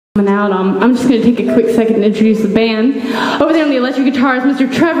Out. I'm just going to take a quick second to introduce the band. Over there on the electric guitar is Mr.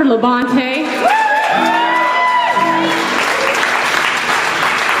 Trevor Labonte.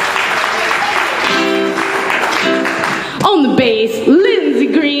 On the bass, Lindsey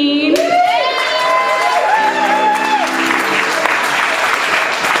Green.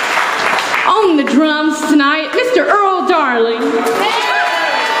 On the drums tonight, Mr. Earl Darling.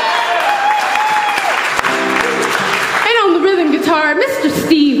 And on the rhythm guitar, Mr.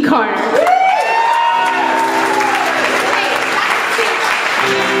 Steve Carter.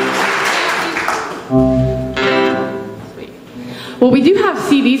 Well, we do have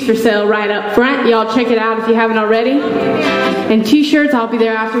CDs for sale right up front. Y'all check it out if you haven't already. And t-shirts, I'll be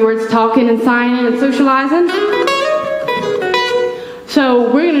there afterwards talking and signing and socializing.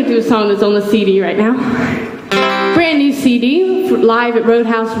 So we're going to do a song that's on the CD right now. Brand new CD, live at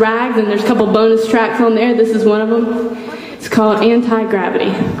Roadhouse Rags, and there's a couple bonus tracks on there. This is one of them. It's called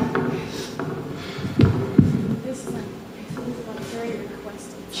Anti-Gravity.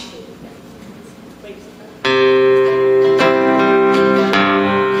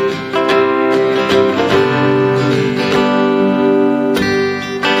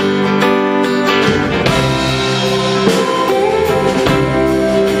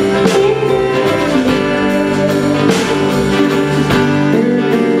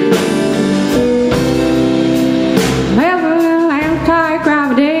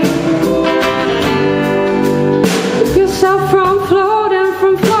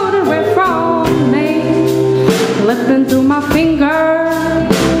 Slipping through my fingers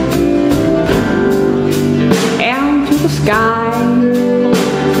and to the sky.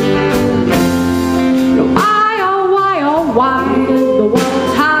 No, why did the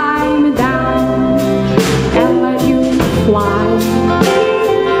world tie me down and let you fly?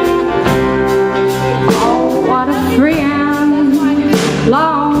 Oh, what a free and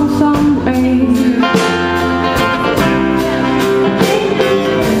lonesome way.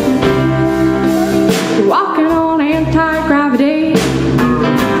 Walking on anti-gravity.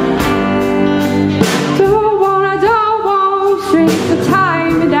 Don't want strings to tie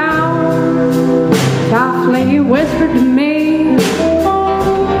me down. Softly whispered to me,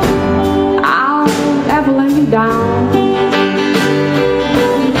 I'll never let you down.